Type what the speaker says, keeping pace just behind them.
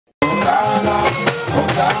You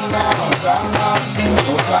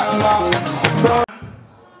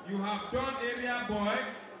have done area boy,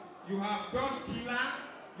 you have done killer,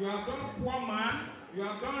 you have done poor man, you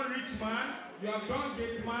have done rich man, you have done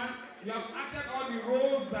gate man, you have acted all the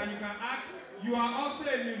roles that you can act. You are also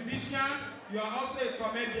a musician, you are also a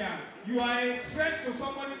comedian. You are a threat to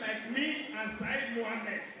somebody like me and Saheed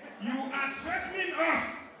Mohammed. You are threatening us,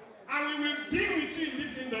 and we will deal with you in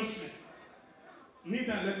this industry.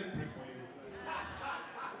 Neither, let me pray for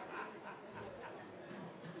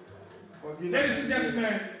you. Ladies and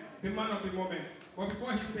gentlemen, the man of the moment. But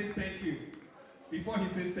before he says thank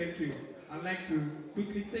you, I'd like to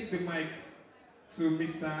quickly take the mic to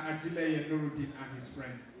Mr. Ajile Nuruddin and his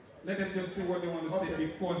friends. Let them just say what they want to say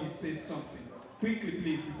before he says something. Quickly,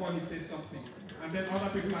 please, before he says something. And then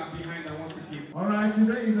other people are behind I want to give. All right,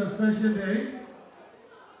 today is a special day.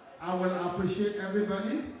 I will appreciate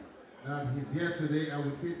everybody that is here today. I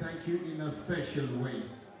will say thank you in a special way.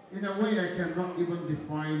 In a way I cannot even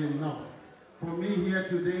define enough. For me here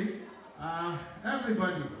today,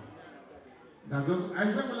 everybody, where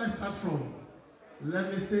will I start from?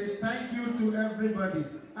 Let me say thank you to everybody.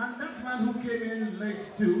 And that man who came in late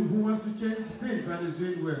too, who wants to change things and is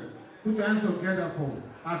doing well. Put your hands together for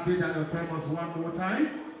Daniel Thomas one more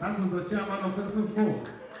time. That is the chairman of Census Board.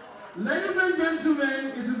 Ladies and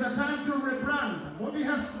gentlemen, it is a time to rebrand. Movie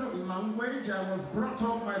has no language. I was brought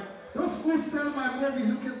up by those who sell my movie.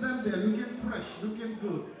 Look at them, they're looking fresh, looking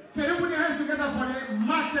good. Can you put your hands together for the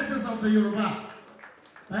marketers of the Yoruba?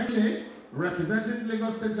 Thank you. Representing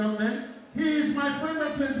Lagos State Government. He is my friend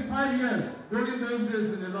of 25 years. During those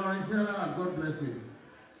days in the Lawrence Theater, and God bless you.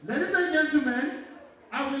 Ladies and gentlemen,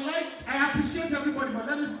 I appreciate everybody, but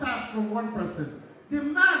let me start from one person. The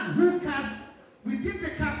man who cast, we did the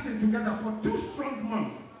casting together for 2 strong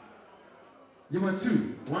months. There were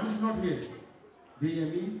 2. One is not here.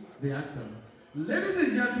 DME, the actor. Ladies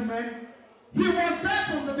and gentlemen, he was there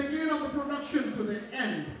from the beginning of the production to the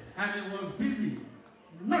end, and he was busy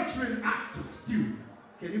nurturing actors too.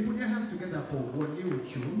 Can you put your hands together for one new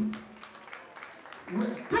tune?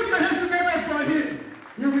 Put your hands together for him.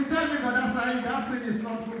 You will tell me, but that scene is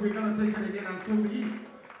not good. We're going to take it again, and so be it.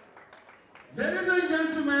 Ladies and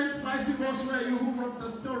gentlemen, Spicy Boss were you who wrote the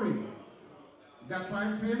story. You got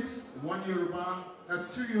 5 films, 1 Yoruba,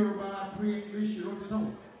 2 Yoruba, 3 English. You wrote it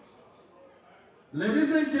all.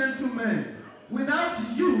 Ladies and gentlemen, without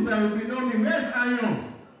you, there will be no me. Where's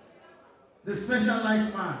Ayon? The special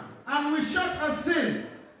light man. And we shot a scene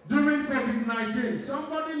during COVID-19.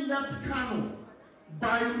 Somebody left Kano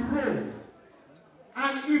by road.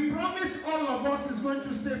 And he promised all of us he's going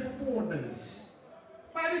to stay for 4 days.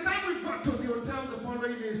 By the time we got to the hotel the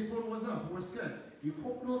following day, his phone was up. We're scared. He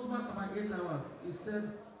closed back about 8 hours. He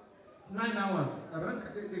said, 9 hours.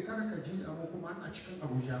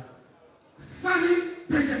 Sonny,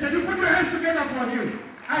 can you put your hands together for him?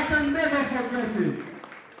 I can never forget it.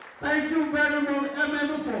 Thank you very much,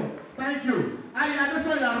 MM4. Thank you. That's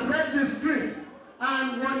why I read the script.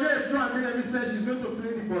 And one day, Joanne said she's going to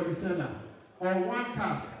play the body seller on one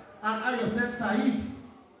cast. And I said, Saheed,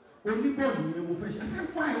 only body in the profession. I said,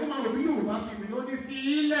 why? Woman will be you about me. Only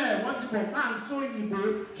feel what's it called? Man, so you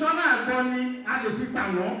go. Shona Bonnie, and the people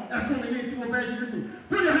know. And 2 minutes, listen.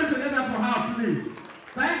 Put your hands together for her, please.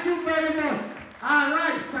 Thank you very much. All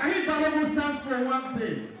right, Saheed Balogun stands for one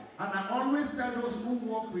thing. And I always tell those who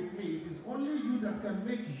work with me, it is only you that can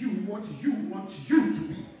make you what you want you to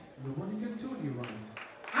be. Nobody can tell you wrong.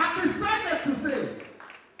 I decided to say,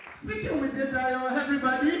 speaking with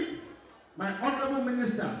everybody, my honorable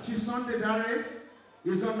minister, Chief Sunday Dare,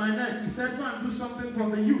 is on my neck. He said, go and do something for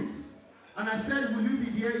the youth. And I said, will you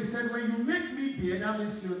be there? He said, when you make me there, that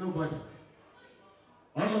means you're nobody.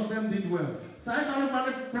 All of them did well. Saheed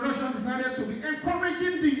Balogun production decided to be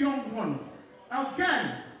encouraging the young ones.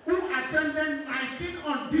 Again, who attended 19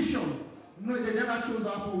 auditions, no, they never chose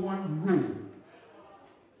her for one role.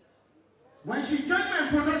 When she joined my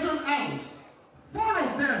production house, 4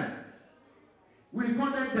 of them, we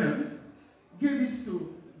recorded them, gave it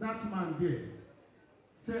to that man there.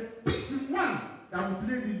 Said, pick the one that will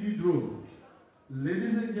play the lead role.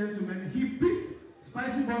 Ladies and gentlemen, he picked,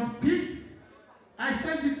 Spicy Boss picked. I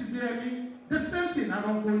sent it to DME, the same thing, I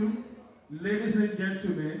don't call you. Ladies and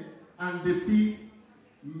gentlemen, and they picked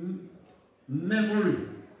Memory.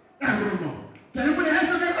 Everyone. Can you put your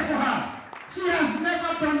hands together for her? She has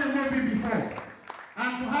never done a movie before.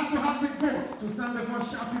 And to have the guts to stand before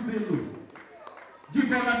Shafi Bello,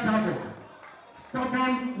 Jibola Gabo,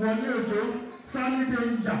 Stubborn Wanyojo, Sunny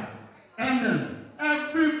Danger, and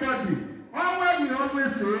everybody. Always we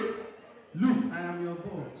always say, look, I am your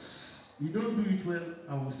boss. You don't do it well,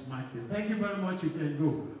 I will smack you. Thank you very much. You can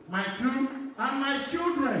go. My crew and my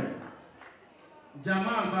children.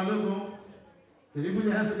 Jamal Balogun. Can you put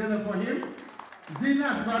your hands together for him?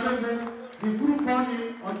 Zinat Balogun. The group on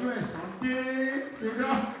him on Sunday.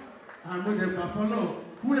 Sega. And with them follow.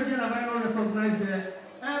 Who again have I not recognized here?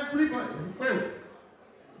 Everybody. Oh,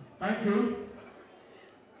 thank you.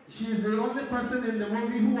 She is the only person in the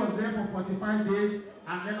movie who was there for 45 days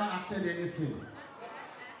and never acted anything.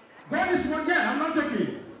 God is one girl, I'm not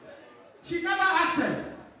joking. She never acted.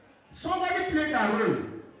 Somebody played that role.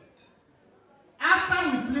 After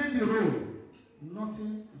we played the role,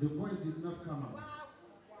 nothing, the voice did not come out.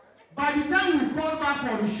 By the time we called back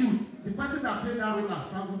for the shoot, the person that played that role has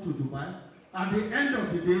traveled to Dubai. At the end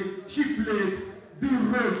of the day, she played the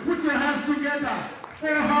role. Put your hands together for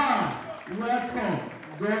her. Welcome.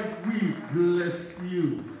 God will bless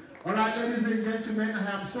you. All right, ladies and gentlemen,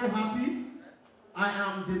 I am so happy. I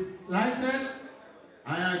am delighted.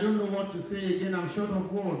 I don't know what to say again. I'm short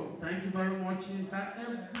of words. Thank you very much,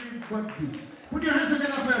 everybody. Put your hands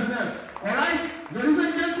together for yourself. All right, ladies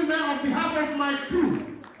and gentlemen, on behalf of my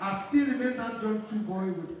crew, I still remain that gentle boy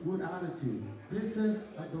with good attitude.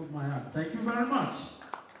 Princess, I don't my heart. Thank you very much.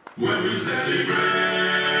 When we celebrate,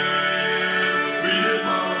 we live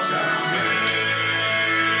on champagne.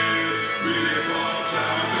 We live on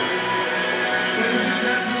champagne. Ladies and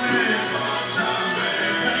gentlemen, We live on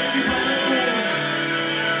champagne. thank you for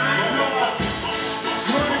listening.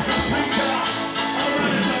 Glory to preacher, all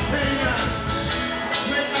entertainer.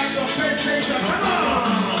 Make like your face maker. Come on!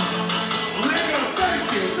 Lagos, thank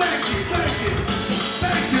you, thank you, thank you.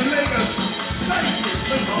 Thank you, Lagos. Thank you.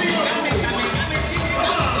 Let's see what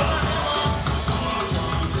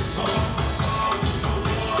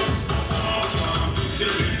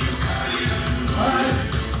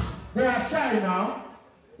they are shy now.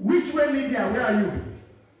 Which way media? Where are you?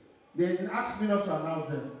 They asked me not to announce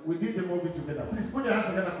them. We did the movie together. Please put your hands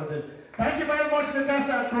together for them. Thank you very much, the cast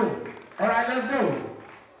and crew. All right, let's go.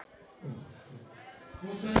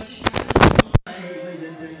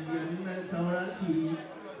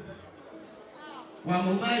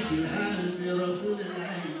 ومباشرا برسول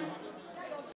الله